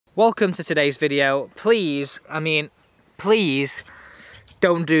Welcome to today's video. Please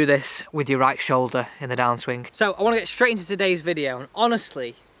don't do this with your right shoulder in the downswing. So I want to get straight into today's video, and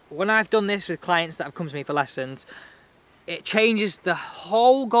honestly, when I've done this with clients that have come to me for lessons, it changes the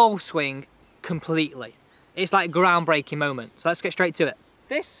whole golf swing completely. It's like a groundbreaking moment. So let's get straight to it.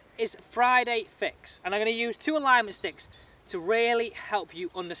 This is Friday Fix, and I'm going to use 2 alignment sticks to really help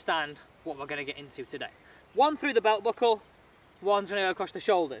you understand what we're going to get into today. One through the belt buckle, one's going to go across the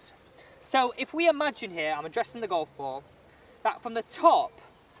shoulders. So if we imagine here, I'm addressing the golf ball, that from the top,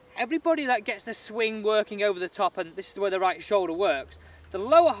 everybody that gets the swing working over the top, and this is where the right shoulder works, the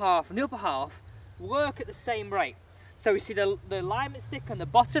lower half and the upper half work at the same rate. So we see the alignment stick on the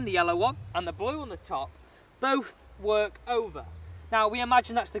bottom, the yellow one, and the blue on the top, both work over. Now we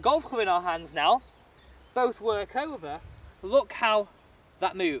imagine that's the golf club in our hands now, both work over. Look how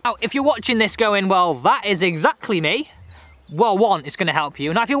that moves. Now if you're watching this going, well, that is exactly me, well, one, it's going to help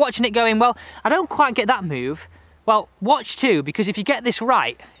you. Now if you're watching it going, well, I don't quite get that move, well, watch 2, because if you get this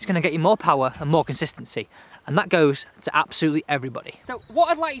right, it's going to get you more power and more consistency. And that goes to absolutely everybody. So what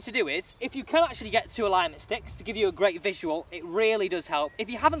I'd like you to do is, if you can actually get 2 alignment sticks to give you a great visual, it really does help. If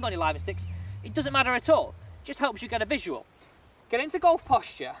you haven't got any alignment sticks, it doesn't matter at all. It just helps you get a visual. Get into golf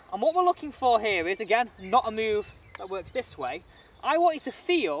posture, and what we're looking for here is, again, not a move that works this way. I want you to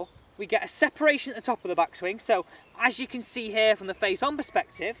feel we get a separation at the top of the backswing. So as you can see here from the face-on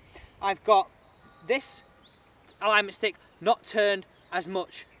perspective, I've got this alignment stick not turned as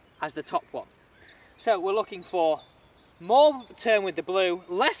much as the top one. So we're looking for more turn with the blue,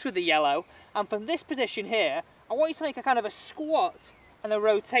 less with the yellow, and from this position here, I want you to make a kind of a squat and a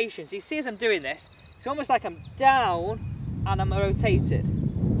rotation. So you see as I'm doing this, it's almost like I'm down and I'm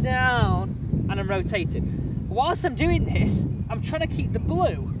rotated, down and I'm rotated. Whilst I'm doing this, I'm trying to keep the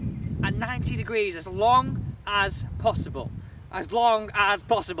blue at 90 degrees as long as possible. As long as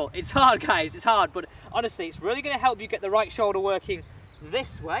possible. It's hard, guys, it's hard, but honestly, it's really going to help you get the right shoulder working this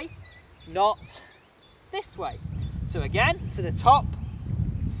way, not this way. So again, to the top,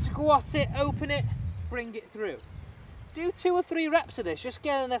 squat it, open it, bring it through. Do 2 or 3 reps of this, just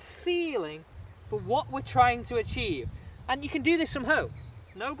getting a feeling for what we're trying to achieve. And you can do this from home.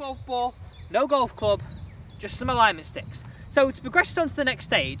 No golf ball, no golf club, just some alignment sticks. So to progress on to the next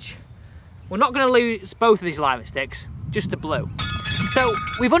stage, we're not going to lose both of these alignment sticks, just the blue. So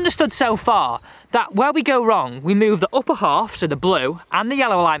we've understood so far that where we go wrong, we move the upper half, so the blue, and the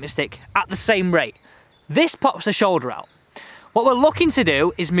yellow alignment stick at the same rate. This pops the shoulder out. What we're looking to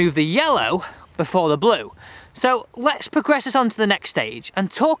do is move the yellow before the blue. So let's progress this on to the next stage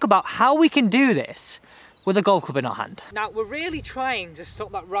and talk about how we can do this with a golf club in our hand. Now we're really trying to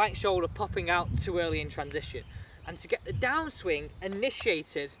stop that right shoulder popping out too early in transition and to get the downswing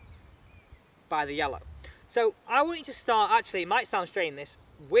initiated by the yellow. So I want you to start, actually it might sound strange this,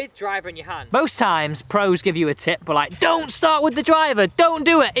 with driver in your hand. Most times pros give you a tip, but like, don't start with the driver, don't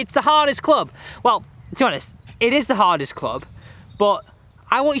do it, it's the hardest club. Well, to be honest, it is the hardest club, but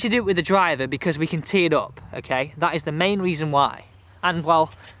I want you to do it with the driver because we can tee it up, okay? That is the main reason why. And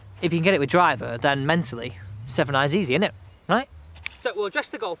well, if you can get it with driver, then mentally, 7-iron's easy, isn't it? Right? So we'll address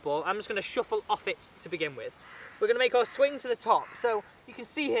the golf ball. I'm just going to shuffle off it to begin with. We're going to make our swing to the top. So you can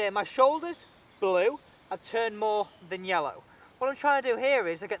see here, my shoulders, blue, I've turned more than yellow. What I'm trying to do here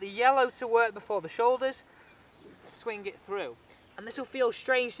is I get the yellow to work before the shoulders, swing it through. And this will feel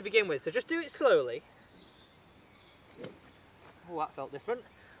strange to begin with, so just do it slowly. Oh, that felt different.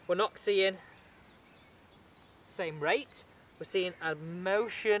 We're not seeing same rate. We're seeing a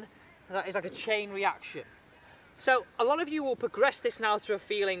motion that is like a chain reaction. So a lot of you will progress this now to a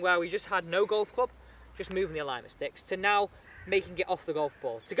feeling where we just had no golf club, just moving the alignment sticks, to now making it off the golf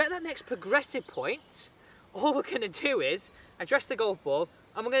ball. To get that next progressive point, all we're going to do is address the golf ball,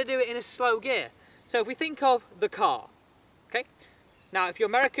 and we're going to do it in a slow gear. So if we think of the car, okay? Now if you're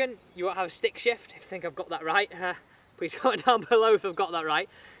American, you won't have a stick shift. If you think I've got that right, please comment down below if I've got that right.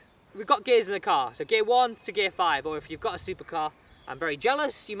 We've got gears in the car, so gear 1 to gear 5, or if you've got a supercar, I'm very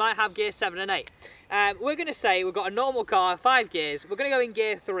jealous, you might have gear 7 and 8. We're going to say we've got a normal car, 5 gears, we're going to go in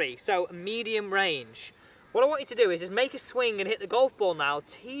gear 3, so medium range. What I want you to do is make a swing and hit the golf ball now,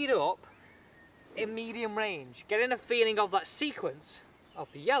 teed up in medium range, getting a feeling of that sequence of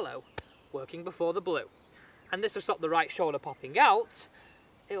the yellow working before the blue. And this will stop the right shoulder popping out.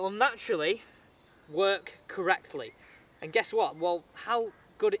 It will naturally work correctly. And guess what? Well, how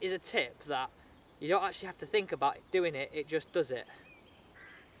good is a tip that you don't actually have to think about doing it, it just does it.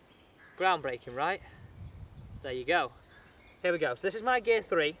 Groundbreaking, right? There you go. Here we go. So this is my gear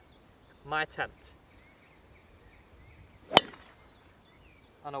 3, my attempt.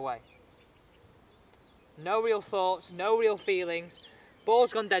 And away. No real thoughts, no real feelings,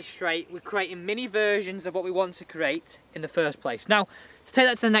 ball's gone dead straight. We're creating mini versions of what we want to create in the first place. Now, to take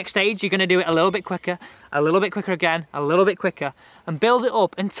that to the next stage, you're going to do it a little bit quicker again, a little bit quicker, and build it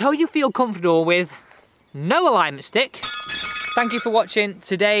up until you feel comfortable with no alignment stick. Thank you for watching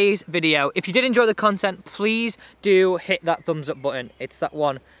today's video. If you did enjoy the content, please do hit that thumbs up button. It's that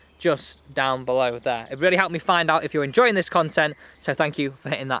one just down below there. It really helped me find out if you're enjoying this content, so thank you for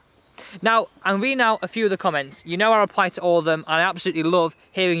hitting that. Now, I'm reading out a few of the comments. You know I reply to all of them, and I absolutely love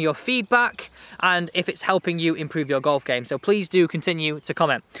hearing your feedback and if it's helping you improve your golf game. So please do continue to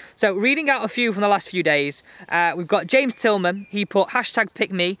comment. So reading out a few from the last few days, we've got James Tillman. He put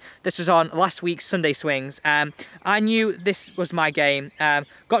 #PickMe. This was on last week's Sunday Swings. I knew this was my game.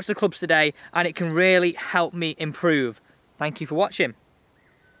 Got to the clubs today, and it can really help me improve. Thank you for watching.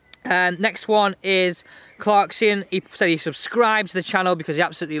 Next one is Clarkson. He said he subscribed to the channel because he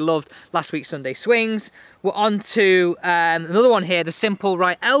absolutely loved last week's Sunday Swings. We're on to another one here, the simple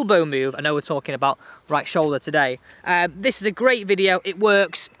right elbow move. I know we're talking about right shoulder today. This is a great video, it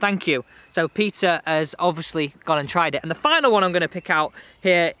works, thank you. So Peter has obviously gone and tried it. And the final one I'm going to pick out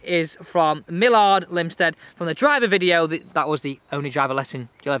here is from Millard Limstead from the driver video. That was the only driver lesson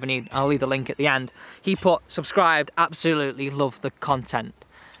you'll ever need. I'll leave the link at the end. He put subscribed, absolutely love the content.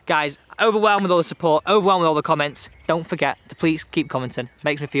 Guys, overwhelmed with all the support, overwhelmed with all the comments. Don't forget to please keep commenting.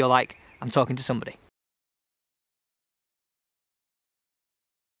 Makes me feel like I'm talking to somebody.